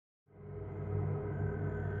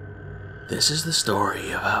This is the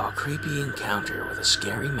story of how a creepy encounter with a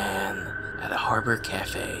scary man at a harbor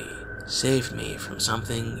cafe saved me from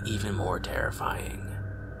something even more terrifying.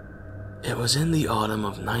 It was in the autumn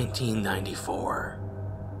of 1994,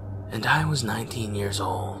 and I was 19 years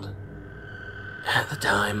old. At the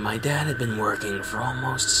time, my dad had been working for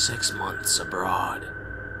almost 6 months abroad,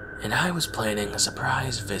 and I was planning a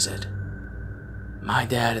surprise visit. My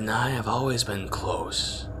dad and I have always been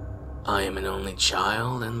close. I am an only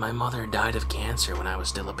child, and my mother died of cancer when I was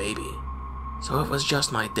still a baby, so it was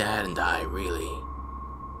just my dad and I, really.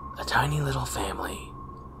 A tiny little family,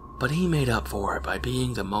 but he made up for it by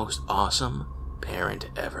being the most awesome parent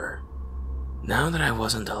ever. Now that I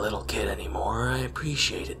wasn't a little kid anymore, I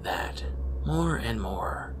appreciated that more and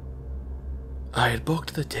more. I had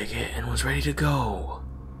booked the ticket and was ready to go.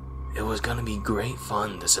 It was gonna be great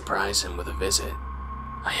fun to surprise him with a visit.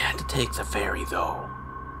 I had to take the ferry though,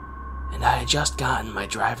 and I had just gotten my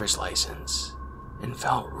driver's license and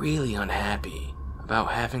felt really unhappy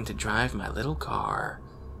about having to drive my little car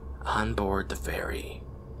on board the ferry,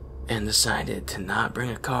 and decided to not bring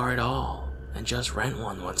a car at all and just rent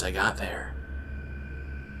one once I got there.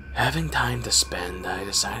 Having time to spend, I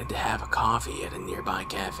decided to have a coffee at a nearby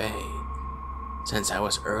cafe, since I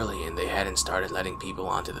was early and they hadn't started letting people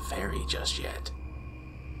onto the ferry just yet.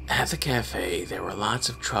 At the cafe, there were lots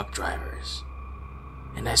of truck drivers,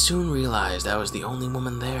 and I soon realized I was the only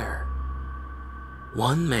woman there.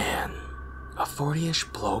 One man, a 40-ish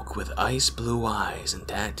bloke with ice blue eyes and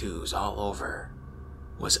tattoos all over,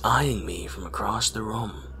 was eyeing me from across the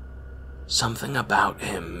room. Something about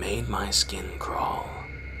him made my skin crawl.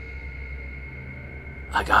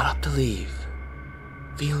 I got up to leave,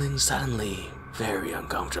 feeling suddenly very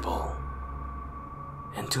uncomfortable,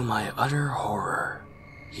 and to my utter horror,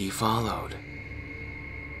 he followed.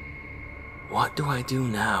 What do I do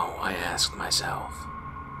now? I asked myself.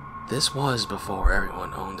 This was before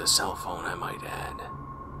everyone owned a cell phone, I might add.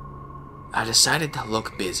 I decided to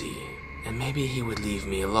look busy, and maybe he would leave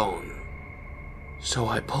me alone. So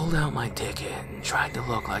I pulled out my ticket and tried to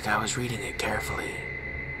look like I was reading it carefully,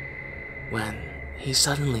 when he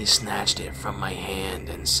suddenly snatched it from my hand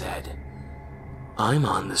and said, "I'm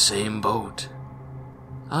on the same boat.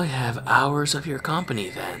 I have hours of your company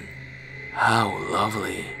then. How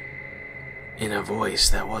lovely." In a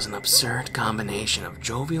voice that was an absurd combination of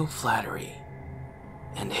jovial flattery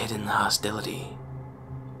and hidden hostility.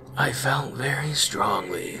 I felt very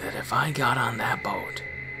strongly that if I got on that boat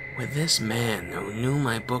with this man who knew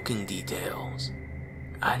my booking details,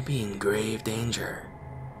 I'd be in grave danger.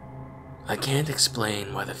 I can't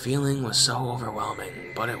explain why the feeling was so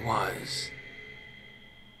overwhelming, but it was.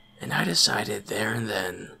 And I decided there and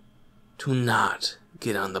then to not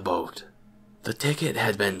get on the boat. The ticket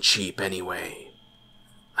had been cheap anyway.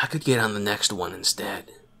 I could get on the next one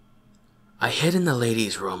instead. I hid in the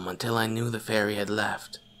ladies' room until I knew the ferry had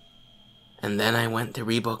left, and then I went to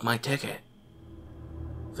rebook my ticket.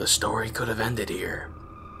 The story could have ended here.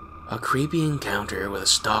 A creepy encounter with a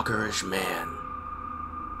stalkerish man.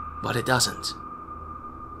 But it doesn't.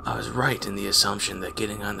 I was right in the assumption that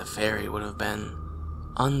getting on the ferry would have been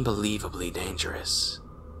unbelievably dangerous.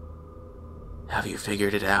 Have you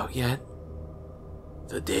figured it out yet?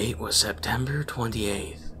 The date was September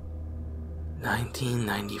 28th,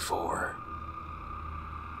 1994.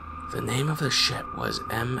 The name of the ship was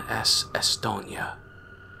MS Estonia,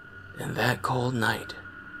 and that cold night,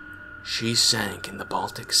 she sank in the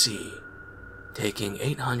Baltic Sea, taking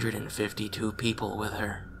 852 people with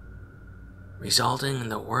her, resulting in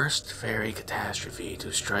the worst ferry catastrophe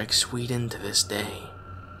to strike Sweden to this day.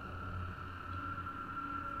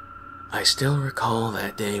 I still recall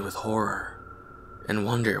that day with horror, and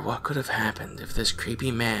wonder what could have happened if this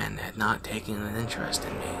creepy man had not taken an interest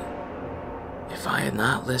in me. If I had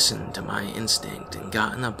not listened to my instinct and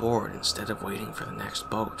gotten aboard instead of waiting for the next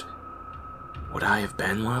boat, would I have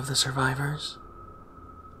been one of the survivors?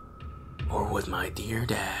 Or would my dear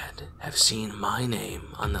dad have seen my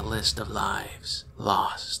name on the list of lives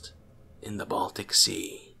lost in the Baltic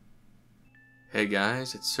Sea? Hey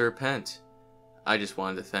guys, it's Sir Pent. I just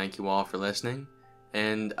wanted to thank you all for listening,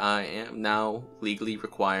 and I am now legally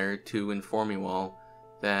required to inform you all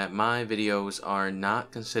that my videos are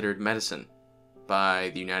not considered medicine by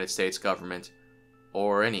the United States government,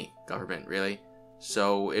 or any government really.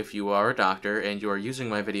 So if you are a doctor and you are using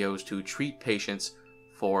my videos to treat patients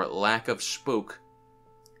for lack of spook,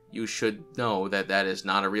 you should know that that is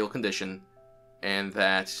not a real condition, and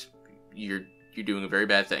that you're doing a very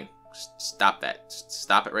bad thing. Stop that.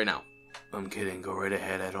 Stop it right now. I'm kidding, go right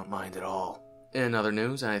ahead, I don't mind at all. In other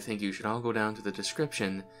news, I think you should all go down to the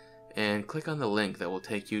description and click on the link that will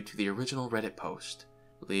take you to the original Reddit post.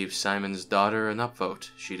 leave Simon's daughter an upvote.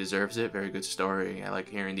 She deserves it. Very good story. I like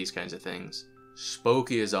hearing these kinds of things.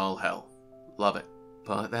 Spooky as all hell. Love it.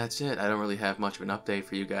 But that's it. I don't really have much of an update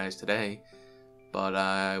for you guys today. But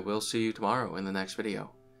I will see you tomorrow in the next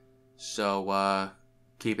video. So,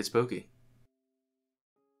 keep it spooky.